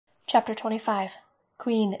Chapter 25.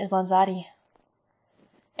 Queen Islanzadi.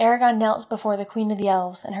 Aragon knelt before the Queen of the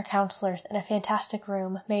Elves and her counselors in a fantastic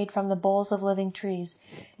room made from the boles of living trees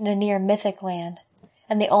in a near mythic land,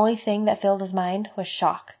 and the only thing that filled his mind was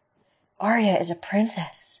shock. Arya is a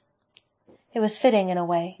princess! It was fitting in a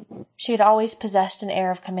way. She had always possessed an air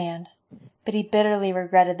of command, but he bitterly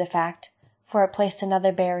regretted the fact, for it placed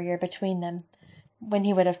another barrier between them, when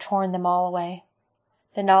he would have torn them all away.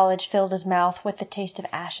 The knowledge filled his mouth with the taste of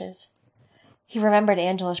ashes. He remembered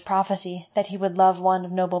Angela's prophecy that he would love one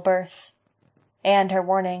of noble birth, and her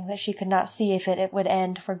warning that she could not see if it would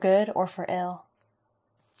end for good or for ill.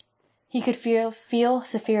 He could feel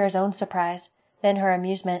Saphira's own surprise, then her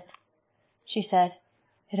amusement. She said,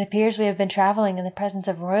 "It appears we have been traveling in the presence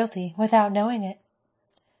of royalty without knowing it.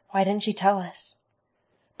 Why didn't she tell us?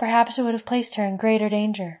 Perhaps it would have placed her in greater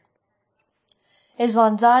danger."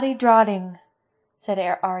 "Islanzadi Drawding," said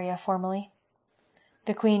Arya formally.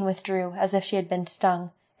 The queen withdrew as if she had been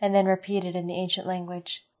stung, and then repeated in the ancient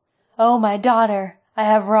language, "Oh, my daughter, I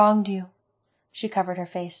have wronged you." She covered her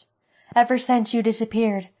face. "Ever since you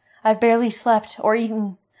disappeared, I've barely slept or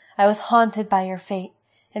eaten. I was haunted by your fate,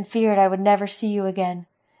 and feared I would never see you again.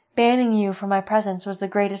 Banning you from my presence was the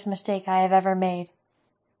greatest mistake I have ever made.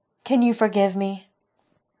 Can you forgive me?"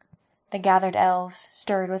 The gathered elves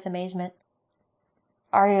stirred with amazement.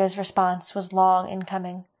 Arya's response was long in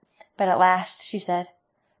coming, but at last she said,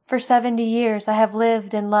 "For 70 years I have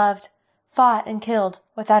lived and loved, fought and killed,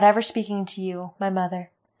 without ever speaking to you, my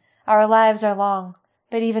mother. Our lives are long,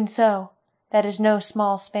 but even so, that is no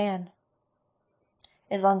small span."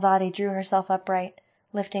 Islanzadi drew herself upright,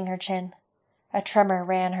 lifting her chin. A tremor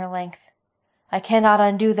ran her length. "I cannot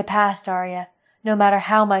undo the past, Arya, no matter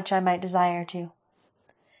how much I might desire to.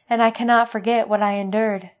 And I cannot forget what I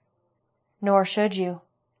endured." "Nor should you."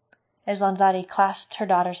 Islanzadi clasped her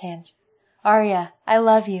daughter's hands. "Arya, I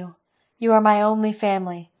love you. You are my only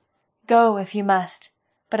family. Go if you must,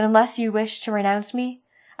 but unless you wish to renounce me,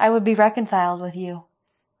 I would be reconciled with you."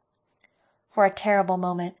 For a terrible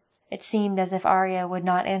moment, it seemed as if Arya would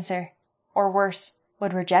not answer, or worse,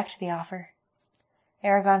 would reject the offer.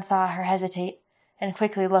 Aragon saw her hesitate and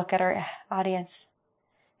quickly look at her audience.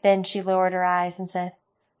 Then she lowered her eyes and said,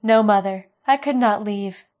 "No, mother, I could not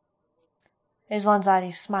leave."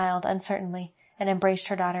 Islanzadi smiled uncertainly and embraced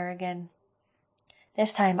her daughter again.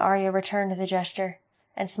 This time Arya returned the gesture,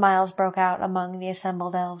 and smiles broke out among the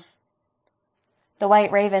assembled elves. The white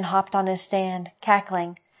raven hopped on his stand,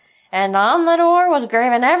 cackling, "And on the door was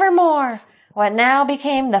graven evermore what now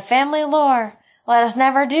became the family lore. Let us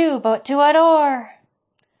never do but to adore."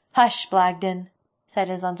 "Hush, Blagden," said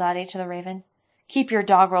Islanzadi to the raven. "Keep your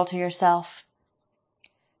doggerel to yourself."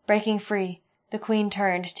 Breaking free, the queen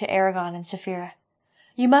turned to Aragon and Saphira.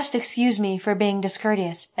 "You must excuse me for being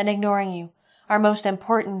discourteous and ignoring you, our most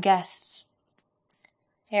important guests."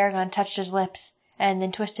 Aragon touched his lips, and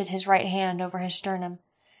then twisted his right hand over his sternum,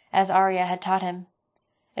 as Arya had taught him.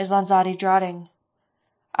 "Islanzadi Drawding.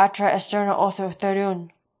 Atra esterna otho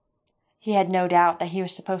thurun." He had no doubt that he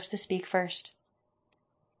was supposed to speak first.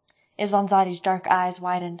 Islanzadi's dark eyes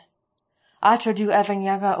widened. "Atra du even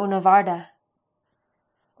yaga unavarda."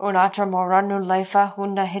 "Unatra moranu leifa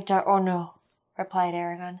hunda hita ono," replied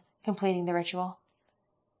Aragon, completing the ritual.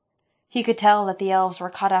 He could tell that the elves were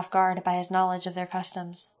caught off guard by his knowledge of their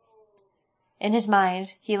customs. In his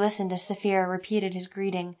mind, he listened as Saphira repeated his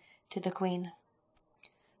greeting to the queen.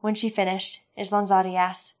 When she finished, Islanzadi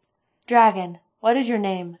asked, "Dragon, what is your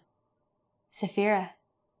name?" "Saphira."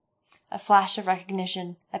 A flash of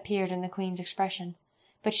recognition appeared in the queen's expression,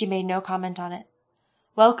 but she made no comment on it.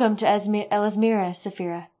 "Welcome to Elismira,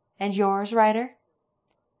 Saphira. And yours, rider?"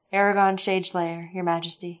 "Aragon Shadeslayer, your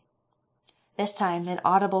majesty." This time an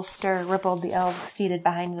audible stir rippled the elves seated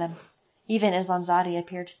behind them. Even Islanzadi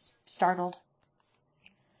appeared startled.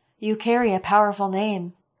 "You carry a powerful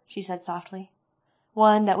name," she said softly.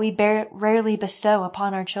 "One that we rarely bestow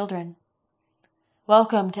upon our children.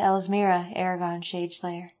 Welcome to Elismira, Aragon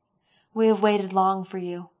Shadeslayer. We have waited long for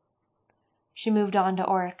you." She moved on to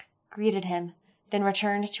Oric, greeted him, then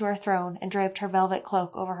returned to her throne and draped her velvet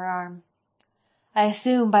cloak over her arm. "I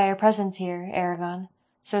assume by your presence here, Aragon,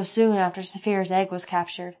 so soon after Saphira's egg was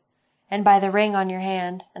captured, and by the ring on your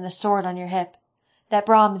hand and the sword on your hip, that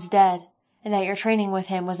Brom is dead, and that your training with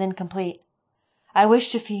him was incomplete. I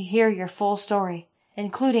wish to hear your full story,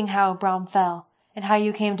 including how Brom fell, and how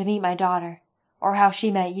you came to meet my daughter, or how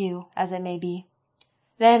she met you, as it may be.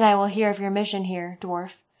 Then I will hear of your mission here,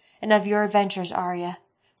 dwarf, and of your adventures, Arya,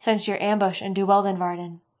 since your ambush in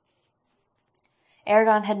Duweldenvarden."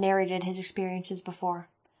 Aragon had narrated his experiences before,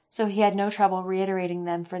 so he had no trouble reiterating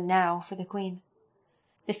them for the queen.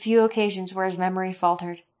 The few occasions where his memory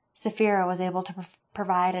faltered, Saphira was able to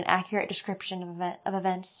provide an accurate description of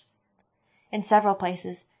events. In several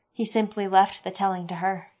places, he simply left the telling to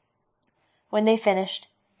her. When they finished,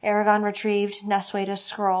 Aragon retrieved Nasweda's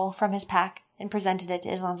scroll from his pack and presented it to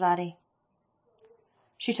Islanzadi.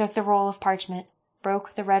 She took the roll of parchment,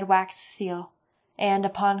 broke the red wax seal, and,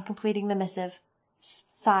 upon completing the missive,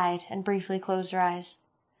 sighed and briefly closed her eyes.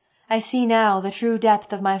 I see now the true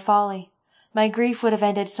depth of my folly. My grief would have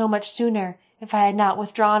ended so much sooner if I had not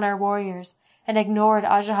withdrawn our warriors and ignored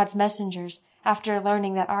Ajahad's messengers after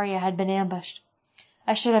learning that Arya had been ambushed.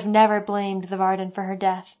 I should have never blamed the Varden for her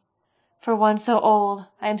death. For one so old,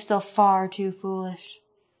 I am still far too foolish.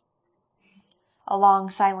 A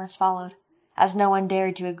long silence followed, as no one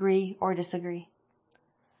dared to agree or disagree.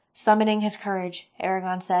 Summoning his courage,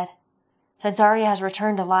 Aragon said, Since Arya has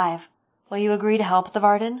returned alive, will you agree to help the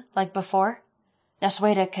Varden, like before?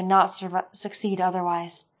 Nasweda cannot succeed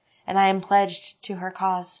otherwise, and I am pledged to her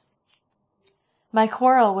cause. My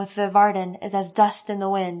quarrel with the Varden is as dust in the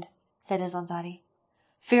wind, said Islanzadi.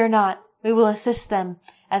 Fear not, we will assist them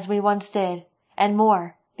as we once did, and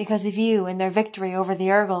more, because of you and their victory over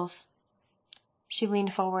the Urgles. She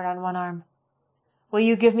leaned forward on one arm. Will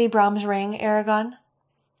you give me Brahm's ring, Aragon?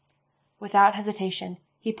 Without hesitation,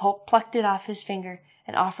 he plucked it off his finger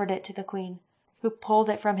and offered it to the queen, who pulled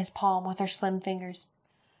it from his palm with her slim fingers.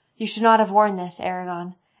 You should not have worn this,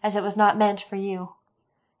 Aragon, as it was not meant for you.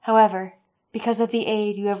 However, because of the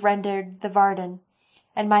aid you have rendered the Varden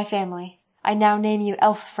and my family, I now name you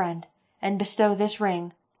elf-friend, and bestow this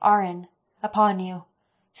ring, Arryn, upon you,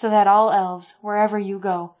 so that all elves, wherever you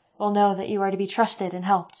go, will know that you are to be trusted and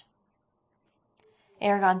helped.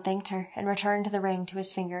 Aragon thanked her and returned the ring to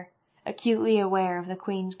his finger, acutely aware of the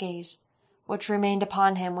queen's gaze, which remained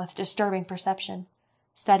upon him with disturbing perception,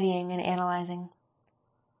 studying and analyzing.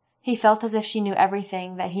 He felt as if she knew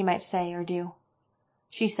everything that he might say or do.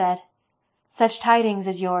 She said, Such tidings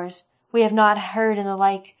as yours we have not heard the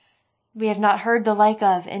like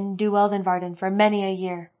of in Dueldenvarden for many a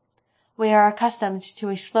year. We are accustomed to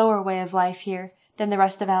a slower way of life here than the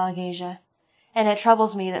rest of Alagasia, and it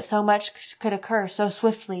troubles me that so much could occur so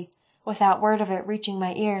swiftly without word of it reaching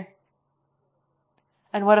my ear.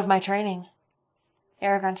 And what of my training?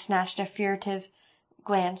 Aragon snatched a furtive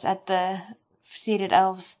glance at the seated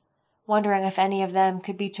elves, wondering if any of them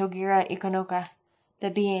could be Togira Ikonoka, the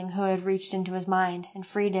being who had reached into his mind and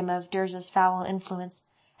freed him of Durza's foul influence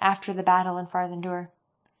after the battle in Farthendur,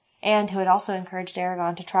 and who had also encouraged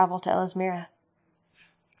Aragon to travel to Elismira.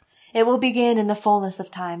 It will begin in the fullness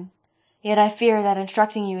of time, yet I fear that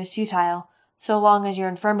instructing you is futile, so long as your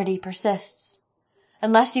infirmity persists.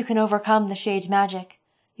 Unless you can overcome the Shade's magic,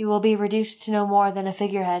 you will be reduced to no more than a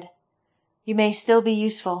figurehead. You may still be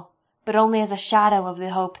useful, but only as a shadow of the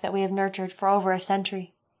hope that we have nurtured for over a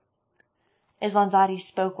century. Islanzadi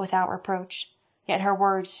spoke without reproach, yet her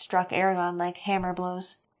words struck Aragon like hammer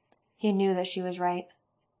blows. He knew that she was right.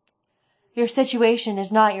 Your situation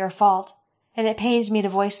is not your fault, and it pains me to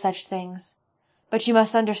voice such things, but you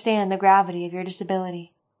must understand the gravity of your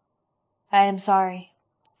disability. I am sorry.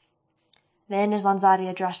 Then Islanzadi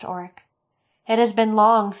addressed Oric. It has been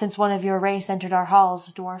long since one of your race entered our halls,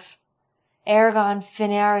 dwarf. Aragon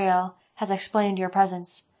Finariel has explained your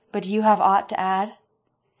presence, but do you have aught to add?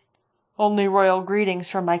 Only royal greetings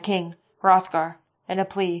from my king, Hrothgar, and a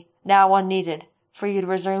plea, now unneeded, for you to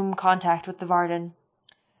resume contact with the Varden.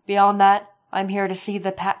 Beyond that, I'm here to see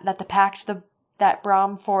that the pact that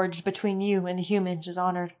Brahm forged between you and the humans is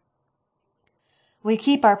honored. We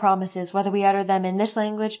keep our promises, whether we utter them in this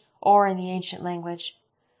language or in the ancient language.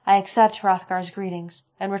 I accept Hrothgar's greetings,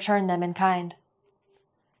 and return them in kind.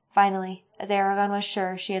 Finally, as Aragon was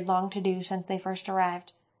sure she had longed to do since they first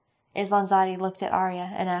arrived, Islanzadi looked at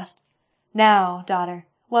Arya and asked, Now, daughter,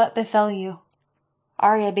 what befell you?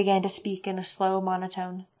 Arya began to speak in a slow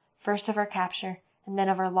monotone, first of her capture, and then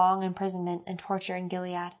of her long imprisonment and torture in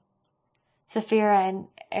Gilead. Saphira and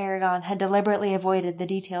Aragon had deliberately avoided the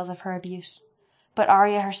details of her abuse, but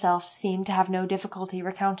Arya herself seemed to have no difficulty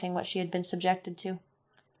recounting what she had been subjected to.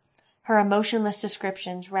 Her emotionless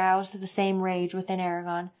descriptions roused the same rage within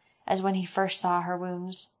Aragon as when he first saw her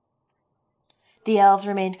wounds. The elves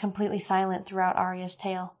remained completely silent throughout Arya's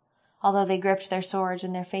tale, although they gripped their swords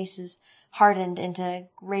and their faces hardened into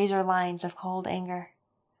razor lines of cold anger.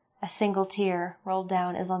 A single tear rolled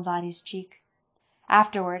down Islanzadi's cheek.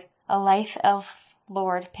 Afterward, a lithe elf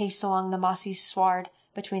lord paced along the mossy sward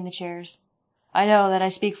between the chairs. I know that I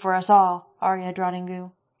speak for us all, Arya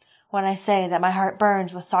Drodingu, when I say that my heart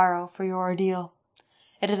burns with sorrow for your ordeal.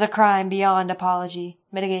 It is a crime beyond apology,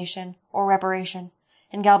 mitigation, or reparation,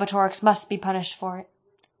 and Galbatorix must be punished for it.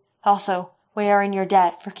 Also, We are in your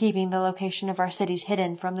debt for keeping the location of our cities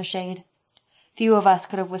hidden from the shade. Few of us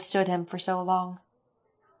could have withstood him for so long.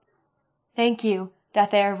 Thank you,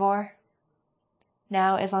 Dathervor.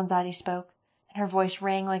 Now Islanzadi spoke, and her voice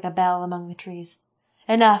rang like a bell among the trees.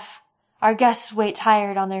 Enough! Our guests wait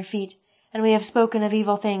tired on their feet, and we have spoken of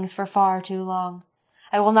evil things for far too long.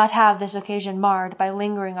 I will not have this occasion marred by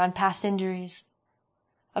lingering on past injuries.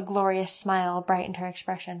 A glorious smile brightened her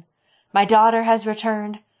expression. My daughter has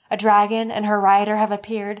returned, a dragon and her rider have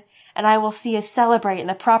appeared, and I will see us celebrate in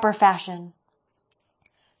the proper fashion.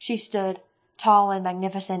 She stood, tall and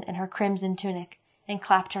magnificent in her crimson tunic, and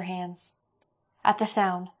clapped her hands. At the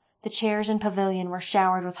sound, the chairs and pavilion were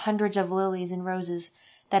showered with hundreds of lilies and roses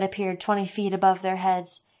that appeared 20 feet above their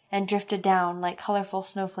heads and drifted down like colorful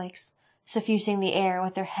snowflakes, suffusing the air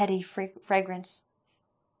with their heady fragrance.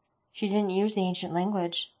 She didn't use the ancient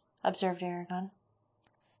language, observed Aragon.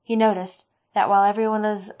 He noticed that while everyone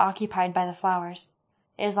was occupied by the flowers,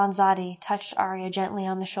 Islanzadi touched Arya gently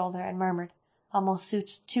on the shoulder and murmured, almost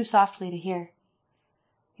too softly to hear,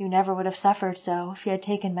 You never would have suffered so if you had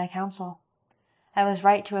taken my counsel. I was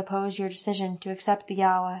right to oppose your decision to accept the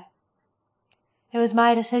Yawa. It was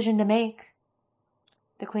my decision to make.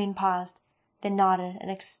 The queen paused, then nodded and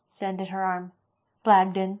extended her arm.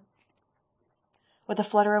 Blagden. With a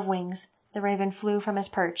flutter of wings, the raven flew from his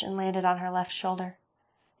perch and landed on her left shoulder.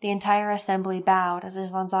 The entire assembly bowed as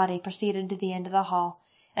Islanzadi proceeded to the end of the hall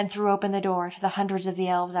and threw open the door to the hundreds of the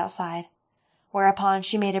elves outside, whereupon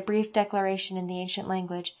she made a brief declaration in the ancient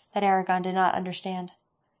language that Aragon did not understand.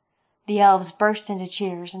 The elves burst into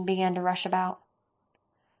cheers and began to rush about.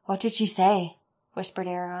 What did she say? Whispered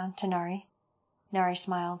Aragon to Nari. Nari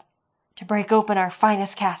smiled. To break open our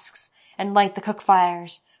finest casks and light the cook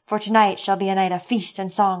fires, for tonight shall be a night of feast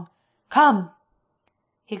and song. Come!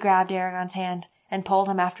 He grabbed Aragon's hand and pulled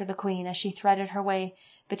him after the queen as she threaded her way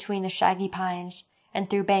between the shaggy pines and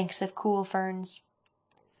through banks of cool ferns.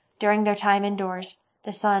 During their time indoors,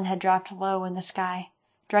 the sun had dropped low in the sky,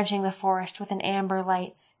 drenching the forest with an amber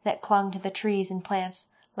light that clung to the trees and plants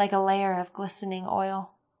like a layer of glistening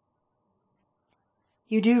oil.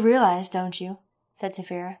 You do realize, don't you, said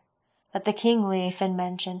Saphira, that the king Leofin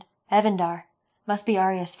mentioned, Evandar, must be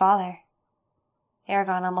Arya's father?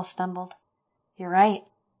 Aragon almost stumbled. You're right.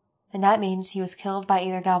 And that means he was killed by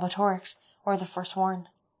either Galbatorix or the Forsworn.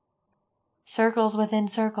 Circles within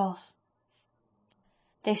circles.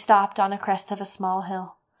 They stopped on a crest of a small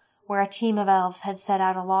hill, where a team of elves had set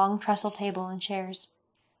out a long trestle table and chairs.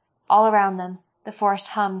 All around them, the forest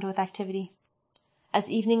hummed with activity. As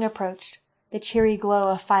evening approached, the cheery glow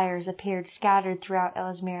of fires appeared scattered throughout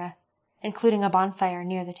Elismira, including a bonfire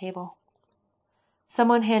near the table.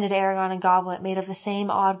 Someone handed Aragon a goblet made of the same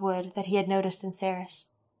odd wood that he had noticed in Ceres.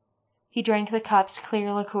 He drank the cup's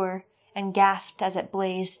clear liqueur and gasped as it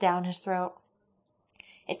blazed down his throat.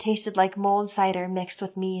 It tasted like mulled cider mixed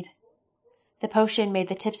with mead. The potion made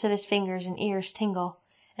the tips of his fingers and ears tingle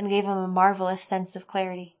and gave him a marvelous sense of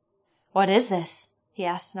clarity. What is this? He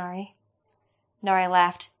asked Nari. Nari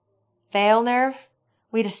laughed. Veil nerve?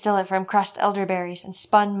 We distill it from crushed elderberries and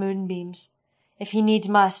spun moonbeams. If he needs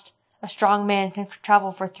must, a strong man can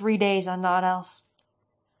travel for 3 days on naught else.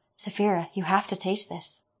 Saphira, you have to taste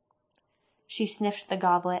this. She sniffed the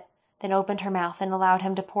goblet, then opened her mouth and allowed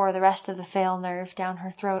him to pour the rest of the veil nerve down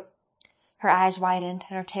her throat. Her eyes widened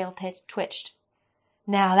and her tail twitched.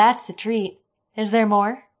 Now that's a treat. Is there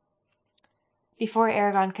more? Before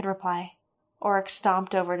Aragon could reply, Oryx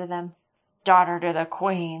stomped over to them. Daughter to the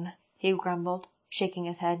queen, he grumbled, shaking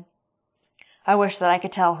his head. I wish that I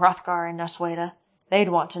could tell Hrothgar and Nusweda. They'd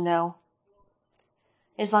want to know.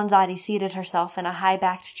 Islanzadi seated herself in a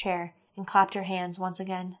high-backed chair and clapped her hands once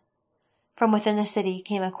again. From within the city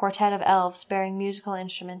came a quartet of elves bearing musical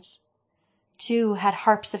instruments. 2 had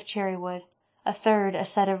harps of cherry wood, a third a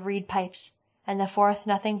set of reed pipes, and the fourth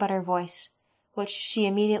nothing but her voice, which she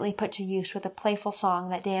immediately put to use with a playful song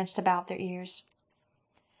that danced about their ears.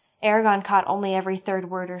 Aragon caught only every third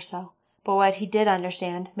word or so, but what he did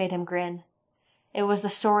understand made him grin. It was the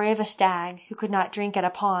story of a stag who could not drink at a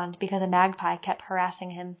pond because a magpie kept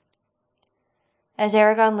harassing him. As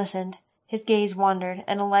Aragon listened, his gaze wandered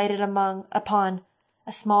and alighted upon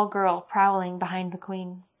a small girl prowling behind the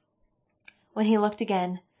queen. When he looked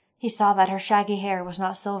again, he saw that her shaggy hair was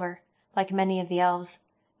not silver, like many of the elves,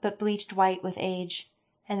 but bleached white with age,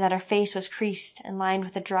 and that her face was creased and lined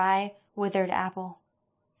with a dry, withered apple.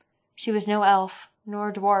 She was no elf,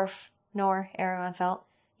 nor dwarf, nor, Aragon felt,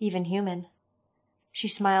 even human. She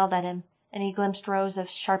smiled at him, and he glimpsed rows of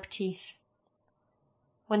sharp teeth.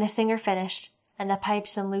 When the singer finished, and the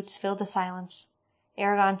pipes and lutes filled the silence,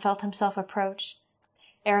 Aragon found himself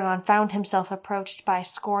approached by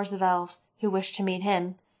scores of elves who wished to meet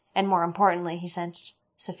him, and more importantly, he sensed,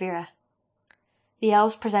 Saphira. The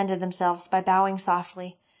elves presented themselves by bowing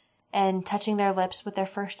softly and touching their lips with their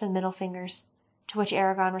first and middle fingers, to which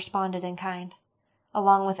Aragon responded in kind,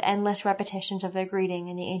 along with endless repetitions of their greeting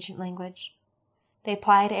in the ancient language. They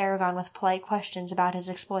plied Aragon with polite questions about his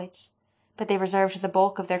exploits, but they reserved the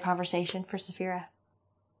bulk of their conversation for Saphira.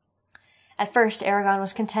 At first, Aragon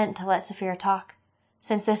was content to let Saphira talk,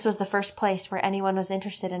 since this was the first place where anyone was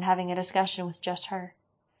interested in having a discussion with just her.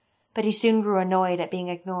 But he soon grew annoyed at being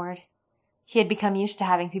ignored. He had become used to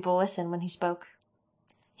having people listen when he spoke.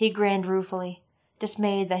 He grinned ruefully,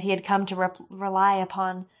 dismayed that he had come to rely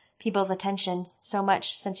upon people's attention so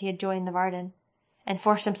much since he had joined the Varden, and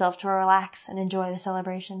forced himself to relax and enjoy the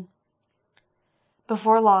celebration.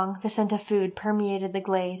 Before long, the scent of food permeated the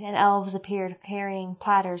glade, and elves appeared carrying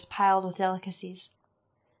platters piled with delicacies.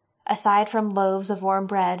 Aside from loaves of warm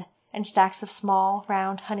bread and stacks of small,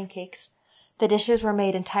 round honey cakes, the dishes were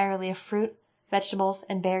made entirely of fruit, vegetables,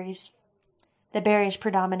 and berries. The berries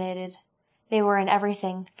predominated. They were in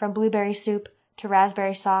everything, from blueberry soup to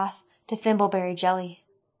raspberry sauce to thimbleberry jelly.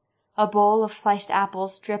 A bowl of sliced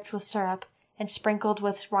apples dripped with syrup and sprinkled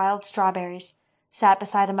with wild strawberries sat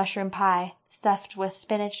beside a mushroom pie stuffed with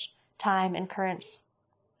spinach, thyme, and currants.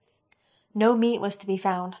 No meat was to be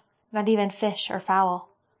found, not even fish or fowl,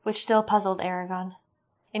 which still puzzled Aragon.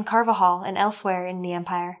 In Carvajal and elsewhere in the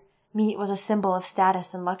Empire, meat was a symbol of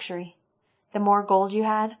status and luxury. The more gold you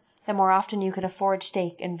had, the more often you could afford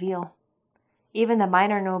steak and veal. Even the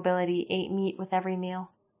minor nobility ate meat with every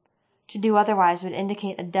meal. To do otherwise would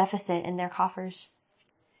indicate a deficit in their coffers.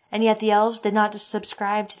 And yet the elves did not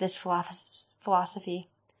subscribe to this philosophy,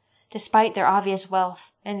 despite their obvious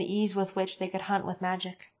wealth and the ease with which they could hunt with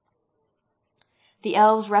magic. The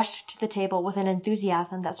elves rushed to the table with an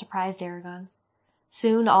enthusiasm that surprised Aragon.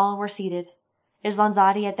 Soon all were seated,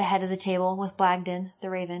 Islanzadi at the head of the table with Blagden, the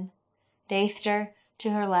raven, Deithder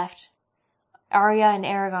to her left, Arya and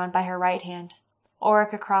Aragon by her right hand,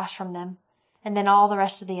 Oric across from them, and then all the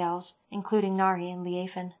rest of the elves, including Nari and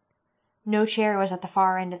Leafen. No chair was at the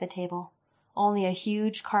far end of the table, only a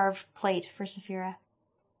huge carved plate for Saphira.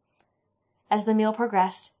 As the meal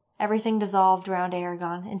progressed, everything dissolved round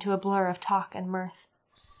Aragon into a blur of talk and mirth.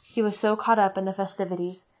 He was so caught up in the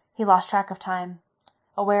festivities, he lost track of time,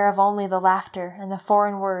 aware of only the laughter and the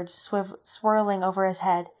foreign words swirling over his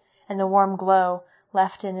head and the warm glow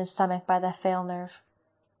left in his stomach by the fail nerve.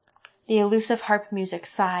 The elusive harp music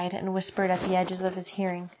sighed and whispered at the edges of his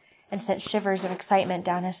hearing and sent shivers of excitement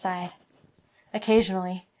down his side.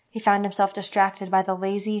 Occasionally, he found himself distracted by the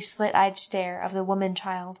lazy, slit-eyed stare of the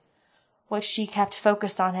woman-child, which she kept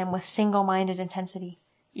focused on him with single-minded intensity,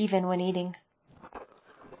 even when eating.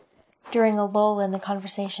 During a lull in the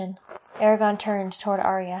conversation, Aragon turned toward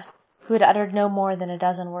Arya, who had uttered no more than a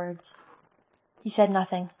dozen words. He said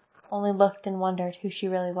nothing, only looked and wondered who she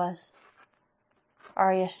really was.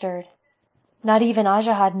 Arya stirred. Not even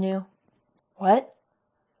Ajahad knew. What?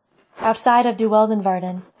 Outside of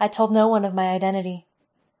Duweldenvarden, I told no one of my identity.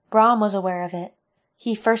 Brahm was aware of it.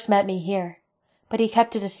 He first met me here, but he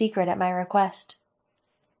kept it a secret at my request.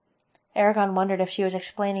 Aragon wondered if she was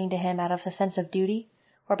explaining to him out of a sense of duty,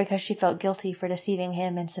 or because she felt guilty for deceiving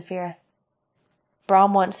him and Saphira.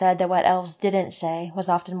 Brahm once said that what elves didn't say was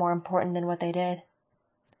often more important than what they did.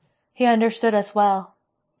 He understood us well.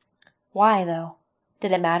 Why, though?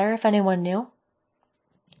 Did it matter if anyone knew?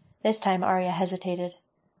 This time Arya hesitated.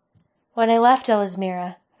 When I left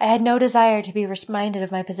Elismira, I had no desire to be reminded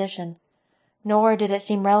of my position, nor did it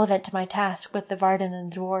seem relevant to my task with the Varden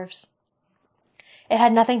and the dwarves. It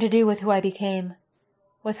had nothing to do with who I became,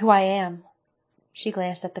 with who I am. She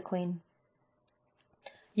glanced at the queen.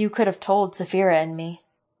 You could have told Saphira and me.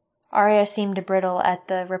 Arya seemed to brittle at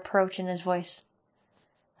the reproach in his voice.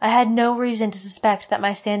 I had no reason to suspect that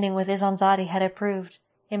my standing with Islanzadi had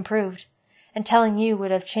improved, and telling you would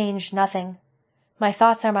have changed nothing. My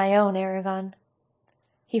thoughts are my own, Aragon.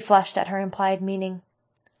 He flushed at her implied meaning.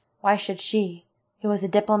 Why should she, who was a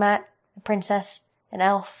diplomat, a princess, an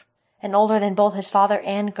elf, and older than both his father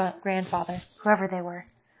and grandfather, whoever they were,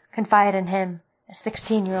 confide in him, a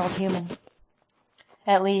 16-year-old human?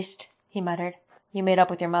 At least, he muttered, you made up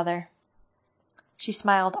with your mother. She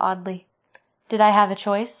smiled oddly. Did I have a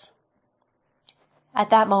choice? At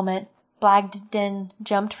that moment, Blagden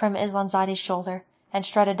jumped from Islanzadi's shoulder and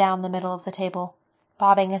strutted down the middle of the table,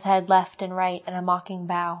 bobbing his head left and right in a mocking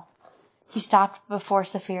bow. He stopped before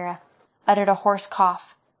Saphira, uttered a hoarse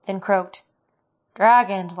cough, then croaked,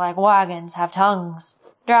 Dragons like wagons have tongues.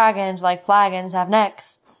 Dragons like flagons have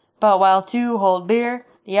necks. But while two hold beer,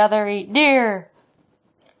 the other eat deer.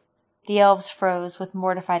 The elves froze with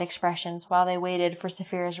mortified expressions while they waited for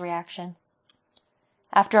Saphira's reaction.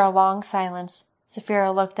 After a long silence,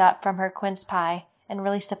 Saphira looked up from her quince pie and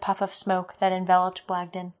released a puff of smoke that enveloped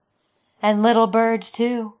Blagden. "And little birds,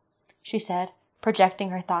 too," she said, projecting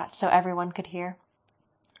her thoughts so everyone could hear.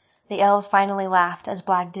 The elves finally laughed as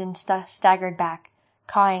Blagden staggered back,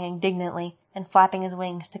 cawing indignantly and flapping his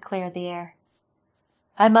wings to clear the air.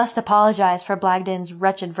 "I must apologize for Blagden's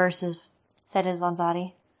wretched verses," said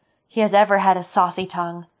Islanzadi. "He has ever had a saucy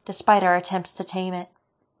tongue, despite our attempts to tame it."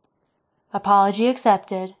 "Apology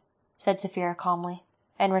accepted," said Saphira calmly,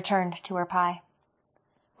 and returned to her pie.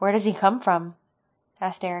 "Where does he come from?"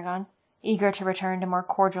 asked Aragon, eager to return to more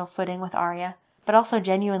cordial footing with Arya, but also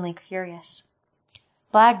genuinely curious.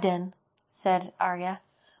 "Blagden," said Arya,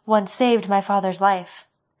 "once saved my father's life.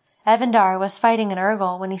 Evandar was fighting an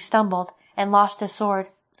Urgal when he stumbled and lost his sword.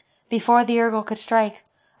 Before the Urgal could strike,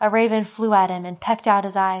 a raven flew at him and pecked out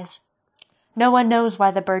his eyes. No one knows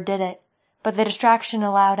why the bird did it, but the distraction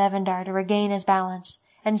allowed Evandar to regain his balance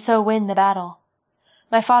and so win the battle.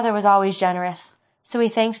 My father was always generous, so he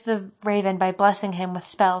thanked the raven by blessing him with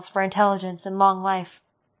spells for intelligence and long life.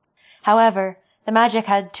 However, the magic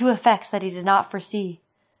had two effects that he did not foresee.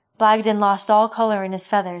 Blagden lost all color in his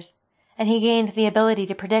feathers, and he gained the ability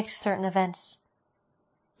to predict certain events."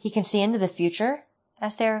 "He can see into the future?"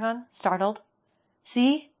 asked Aragon, startled.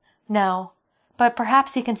 "See? No, but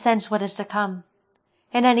perhaps he can sense what is to come.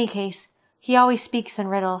 In any case, he always speaks in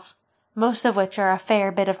riddles, most of which are a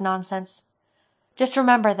fair bit of nonsense. Just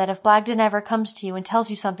remember that if Blagden ever comes to you and tells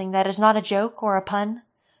you something that is not a joke or a pun,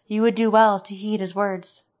 you would do well to heed his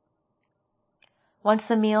words." Once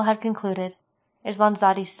the meal had concluded,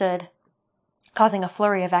 Islanzadi stood, causing a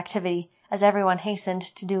flurry of activity as everyone hastened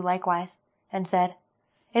to do likewise, and said,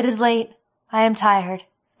 "It is late, I am tired,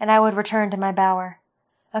 and I would return to my bower.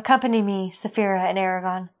 Accompany me, Saphira and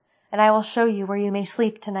Aragon, and I will show you where you may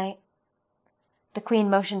sleep tonight." The queen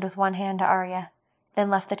motioned with one hand to Arya, then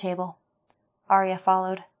left the table. Arya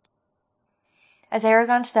followed. As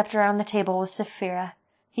Aragon stepped around the table with Saphira,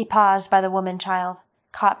 he paused by the woman-child,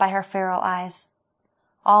 caught by her feral eyes.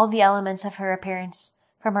 All the elements of her appearance,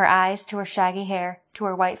 from her eyes to her shaggy hair to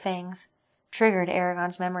her white fangs, triggered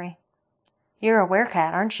Aragon's memory. "You're a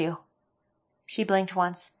werecat, aren't you?" She blinked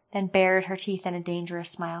once, then bared her teeth in a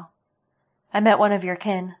dangerous smile. "I met one of your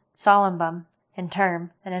kin, Solimbum, in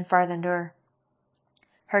Term and in Farthendur."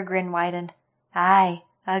 Her grin widened. "Aye,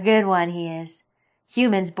 a good one he is.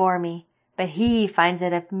 Humans bore me, but he finds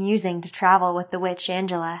it amusing to travel with the witch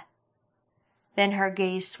Angela." Then her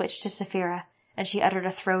gaze switched to Saphira, and she uttered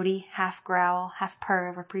a throaty, half-growl, half-purr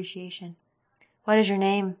of appreciation. "What is your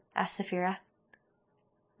name?" asked Saphira.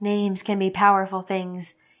 "Names can be powerful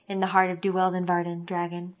things in the heart of Dueldenvarden,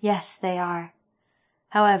 dragon. Yes, they are.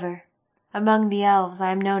 However, among the elves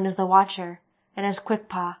I am known as the Watcher, and as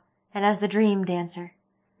Quickpaw, and as the Dream Dancer,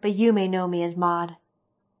 but you may know me as Maud."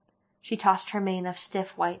 She tossed her mane of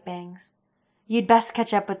stiff white bangs. "You'd best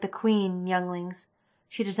catch up with the queen, younglings.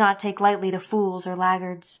 She does not take lightly to fools or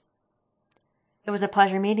laggards." "It was a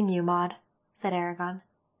pleasure meeting you, Maud," said Aragon.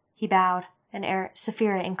 He bowed, and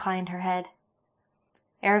Saphira inclined her head.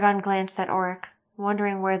 Aragon glanced at Oric,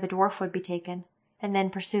 wondering where the dwarf would be taken, and then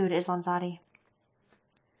pursued Islanzadi.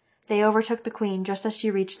 They overtook the queen just as she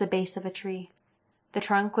reached the base of a tree. The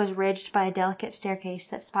trunk was ridged by a delicate staircase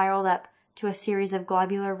that spiraled up to a series of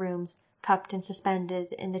globular rooms cupped and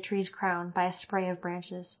suspended in the tree's crown by a spray of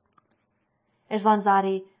branches.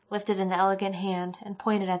 Islanzadi lifted an elegant hand and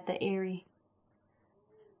pointed at the eyrie.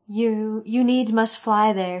 You needs must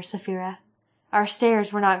fly there, Saphira. Our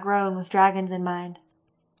stairs were not grown with dragons in mind."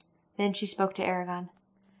 Then she spoke to Aragon.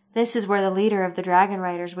 "This is where the leader of the dragon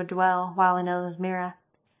riders would dwell while in Elismira.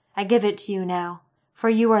 I give it to you now, for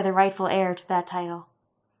you are the rightful heir to that title.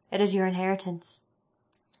 It is your inheritance."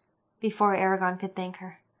 Before Aragon could thank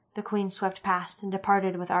her, the queen swept past and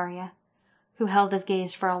departed with Arya, who held his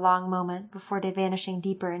gaze for a long moment before vanishing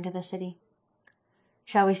deeper into the city.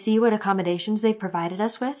 "Shall we see what accommodations they've provided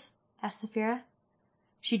us with?" asked Saphira.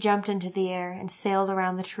 She jumped into the air and sailed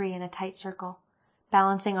around the tree in a tight circle,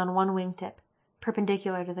 balancing on one wingtip,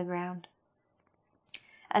 perpendicular to the ground.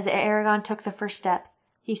 As Aragon took the first step,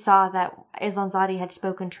 he saw that Islanzadi had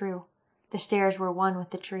spoken true. The stairs were one with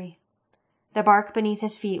the tree. The bark beneath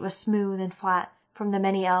his feet was smooth and flat from the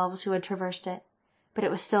many elves who had traversed it, but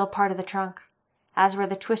it was still part of the trunk, as were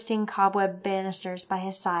the twisting cobweb banisters by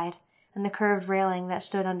his side and the curved railing that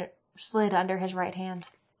slid under his right hand.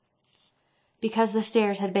 Because the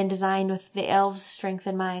stairs had been designed with the elves' strength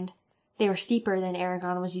in mind, they were steeper than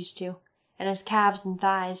Aragon was used to, and his calves and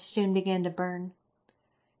thighs soon began to burn.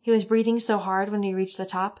 He was breathing so hard when he reached the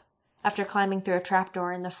top, after climbing through a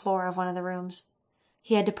trapdoor in the floor of one of the rooms.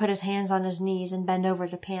 He had to put his hands on his knees and bend over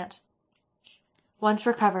to pant. Once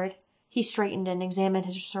recovered, he straightened and examined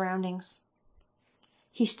his surroundings.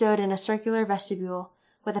 He stood in a circular vestibule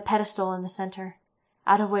with a pedestal in the center,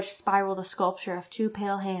 out of which spiraled a sculpture of 2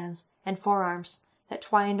 pale hands and forearms that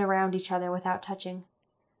twined around each other without touching.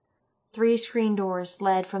 3 screen doors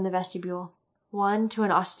led from the vestibule, one to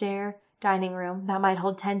an austere dining room that might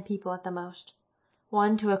hold 10 people at the most,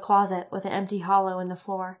 one to a closet with an empty hollow in the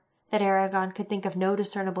floor that Aragon could think of no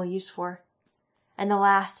discernible use for, and the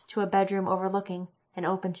last to a bedroom overlooking and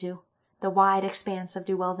open to the wide expanse of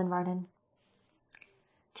Duweldenvarden.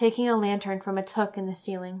 Taking a lantern from its hook in the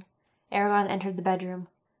ceiling, Aragon entered the bedroom,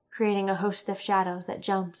 creating a host of shadows that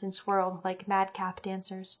jumped and swirled like madcap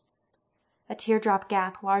dancers. A teardrop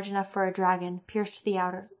gap large enough for a dragon pierced the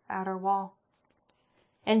outer wall.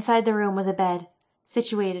 Inside the room was a bed,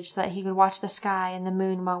 situated so that he could watch the sky and the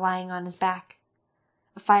moon while lying on his back.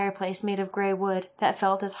 A fireplace made of gray wood that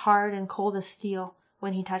felt as hard and cold as steel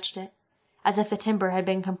when he touched it, as if the timber had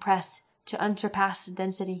been compressed to unsurpassed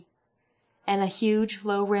density, and a huge,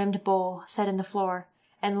 low-rimmed bowl set in the floor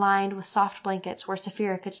and lined with soft blankets where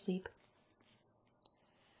Saphira could sleep.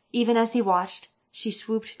 Even as he watched, she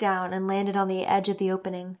swooped down and landed on the edge of the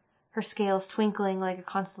opening, her scales twinkling like a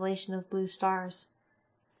constellation of blue stars.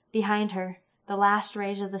 Behind her, the last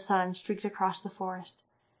rays of the sun streaked across the forest,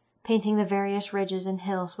 painting the various ridges and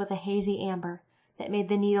hills with a hazy amber that made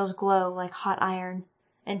the needles glow like hot iron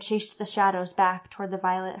and chased the shadows back toward the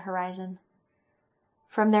violet horizon.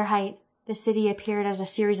 From their height, the city appeared as a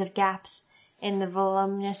series of gaps in the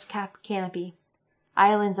voluminous canopy,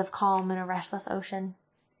 islands of calm in a restless ocean.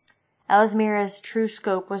 Ellesmera's true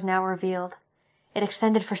scope was now revealed. It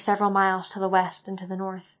extended for several miles to the west and to the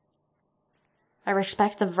north. "I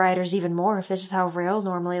respect the riders even more if this is how Vrail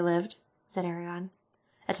normally lived," said Aragon.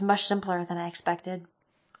 "It's much simpler than I expected."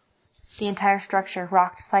 The entire structure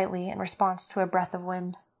rocked slightly in response to a breath of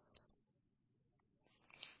wind.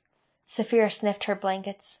 Saphira sniffed her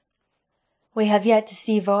blankets. "We have yet to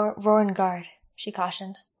see Vorengard," she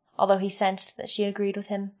cautioned, although he sensed that she agreed with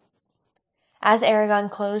him. As Aragon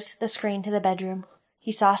closed the screen to the bedroom,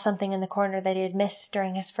 he saw something in the corner that he had missed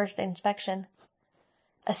during his first inspection.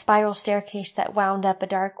 A spiral staircase that wound up a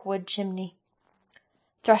dark wood chimney.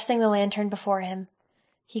 Thrusting the lantern before him,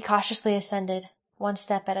 he cautiously ascended, 1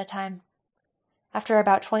 step at a time. After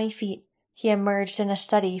about 20 feet, he emerged in a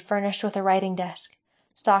study furnished with a writing desk,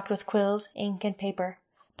 stocked with quills, ink, and paper,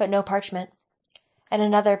 but no parchment, and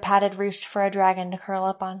another padded roost for a dragon to curl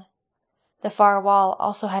up on. The far wall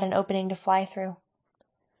also had an opening to fly through.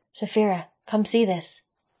 "Saphira, come see this."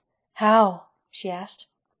 "How?" she asked.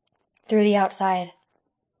 "Through the outside."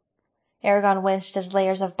 Aragon winced as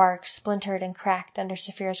layers of bark splintered and cracked under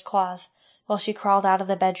Saphira's claws while she crawled out of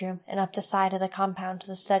the bedroom and up the side of the compound to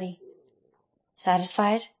the study.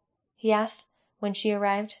 "Satisfied?" he asked when she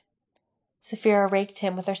arrived. Saphira raked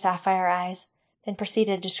him with her sapphire eyes, then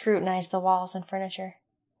proceeded to scrutinize the walls and furniture.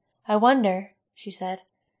 "I wonder," she said,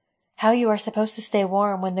 "how you are supposed to stay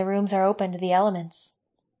warm when the rooms are open to the elements."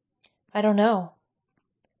 "I don't know."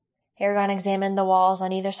 Aragon examined the walls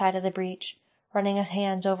on either side of the breach, running his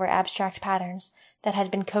hands over abstract patterns that had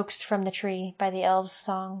been coaxed from the tree by the elves'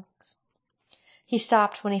 songs. He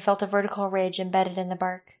stopped when he felt a vertical ridge embedded in the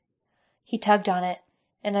bark. He tugged on it,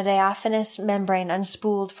 and a diaphanous membrane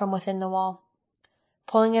unspooled from within the wall.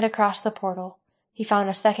 Pulling it across the portal, he found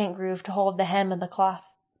a second groove to hold the hem of the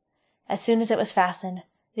cloth. As soon as it was fastened,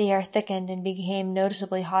 the air thickened and became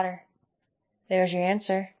noticeably hotter. "There's your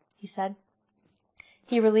answer," he said.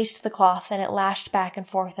 He released the cloth, and it lashed back and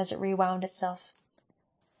forth as it rewound itself.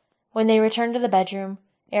 When they returned to the bedroom,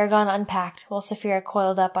 Aragon unpacked while Saphira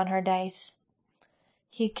coiled up on her dais.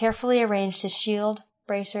 He carefully arranged his shield,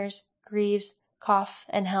 bracers, greaves, coif,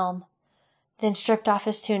 and helm, then stripped off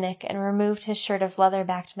his tunic and removed his shirt of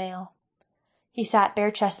leather-backed mail. He sat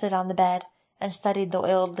bare-chested on the bed and studied the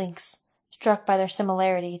oiled links, struck by their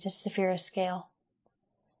similarity to Saphira's scale.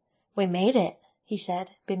 "We made it," he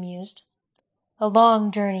said, bemused. "A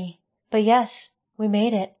long journey, but yes, we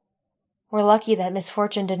made it. We're lucky that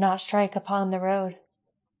misfortune did not strike upon the road."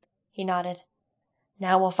 He nodded.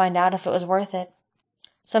 "Now we'll find out if it was worth it.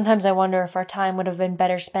 Sometimes I wonder if our time would have been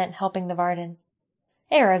better spent helping the Varden."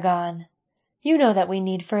 "Aragon! You know that we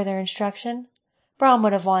need further instruction. Brom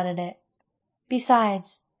would have wanted it.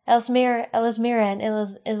 Besides, Ellesmere and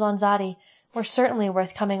Islanzadi were certainly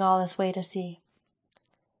worth coming all this way to see."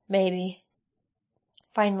 "Maybe."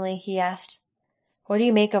 Finally, he asked, "What do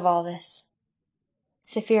you make of all this?"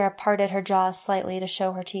 Saphira parted her jaws slightly to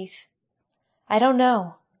show her teeth. "I don't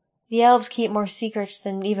know. The elves keep more secrets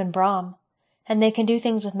than even Brom, and they can do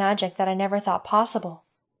things with magic that I never thought possible.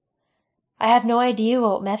 I have no idea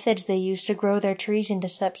what methods they use to grow their trees into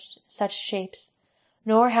such shapes,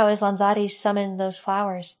 nor how Islanzadi summoned those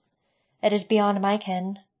flowers. It is beyond my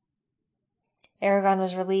ken. Aragon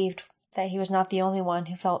was relieved that he was not the only one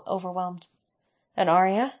who felt overwhelmed. And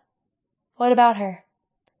Arya? What about her?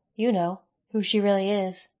 You know who she really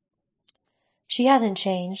is. She hasn't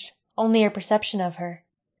changed, only your perception of her.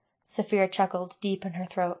 Saphira chuckled deep in her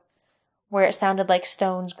throat, where it sounded like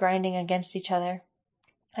stones grinding against each other,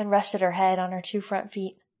 and rested her head on her 2 front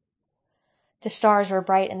feet. The stars were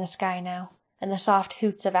bright in the sky now, and the soft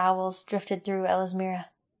hoots of owls drifted through Elismira.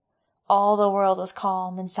 All the world was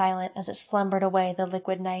calm and silent as it slumbered away the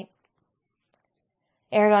liquid night.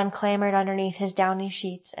 Aragon clambered underneath his downy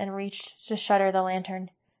sheets and reached to shutter the lantern,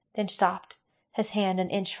 then stopped, his hand an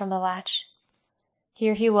inch from the latch.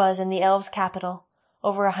 Here he was in the elves' capital,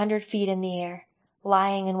 over 100 feet in the air,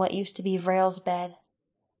 lying in what used to be Vrail's bed.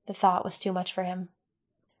 The thought was too much for him.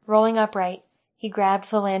 Rolling upright, he grabbed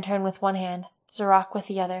the lantern with one hand, Zarok with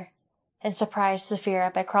the other, and surprised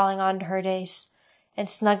Saphira by crawling onto her dais and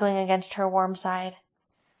snuggling against her warm side.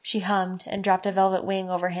 She hummed and dropped a velvet wing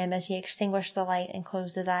over him as he extinguished the light and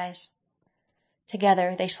closed his eyes.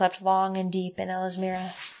 Together they slept long and deep in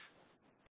Elismira.